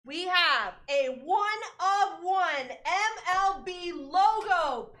have a one-of-one MLB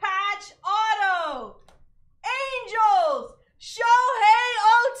logo patch auto. Angels, Shohei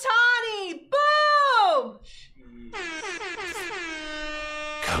Ohtani. Boom!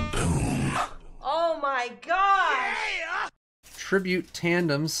 Kaboom. Oh my gosh. Yeah. Tribute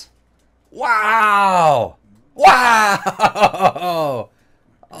tandems. Wow! Wow!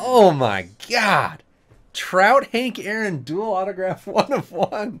 Oh my God! Trout, Hank Aaron, dual autograph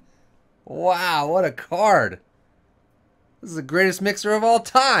 1/1. Wow, what a card. This is the greatest mixer of all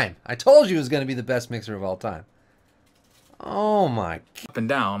time. I told you it was going to be the best mixer of all time. Oh my. Up and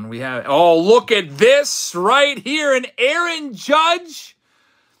down, we have, oh, look at this right here, an Aaron Judge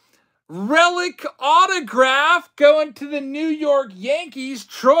relic autograph going to the New York Yankees,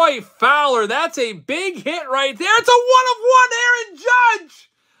 Troy Fowler. That's a big hit right there. It's a 1/1 Aaron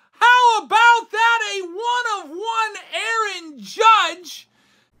Judge. How about that? A 1/1 Aaron Judge.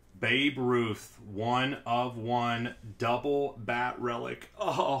 Babe Ruth, 1/1 double bat relic.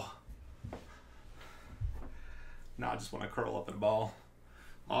 Oh. Now I just want to curl up in a ball.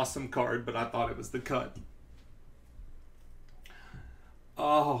 Awesome card, but I thought it was the cut.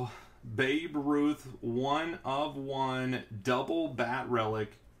 Oh, Babe Ruth, 1/1 double bat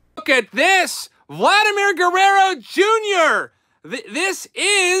relic. Look at this, Vladimir Guerrero Jr. This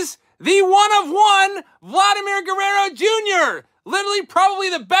is the 1/1 Vladimir Guerrero Jr. Literally probably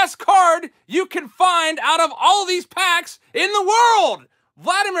the best card you can find out of all of these packs in the world.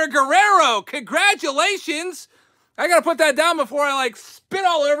 Vladimir Guerrero, congratulations. I gotta put that down before I like spit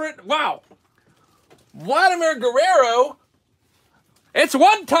all over it. Wow. Vladimir Guerrero. It's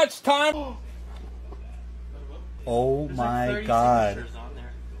one touch time. Oh my God.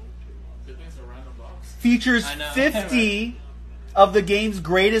 Features 50 of the game's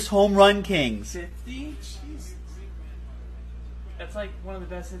greatest home run kings. 50? That's like one of the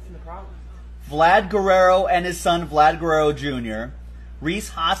best hits in the province. Vlad Guerrero and his son Vlad Guerrero Jr., Rhys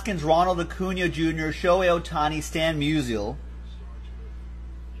Hoskins, Ronald Acuna Jr., Shohei Ohtani, Stan Musial,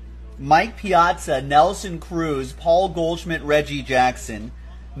 Mike Piazza, Nelson Cruz, Paul Goldschmidt, Reggie Jackson,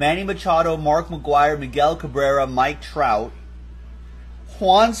 Manny Machado, Mark McGwire, Miguel Cabrera, Mike Trout,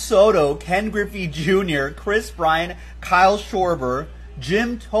 Juan Soto, Ken Griffey Jr., Chris Bryant, Kyle Schwarber,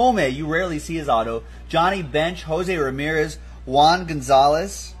 Jim Thome, you rarely see his auto, Johnny Bench, Jose Ramirez, Juan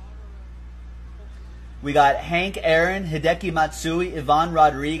Gonzalez. We got Hank Aaron, Hideki Matsui, Ivan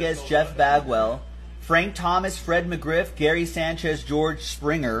Rodriguez, Jeff Bagwell, Frank Thomas, Fred McGriff, Gary Sanchez, George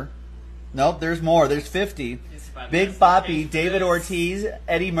Springer. Nope, there's more. There's 50. Big Papi, David Ortiz,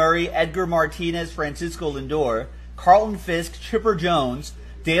 Eddie Murray, Edgar Martinez, Francisco Lindor, Carlton Fisk, Chipper Jones,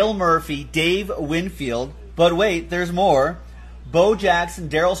 Dale Murphy, Dave Winfield. But wait, there's more. Bo Jackson,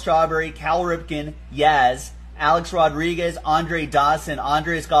 Darryl Strawberry, Cal Ripken, Yaz, Alex Rodriguez, Andre Dawson,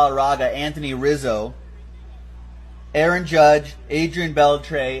 Andres Galarraga, Anthony Rizzo, Aaron Judge, Adrian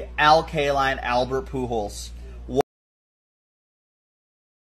Beltre, Al Kaline, Albert Pujols.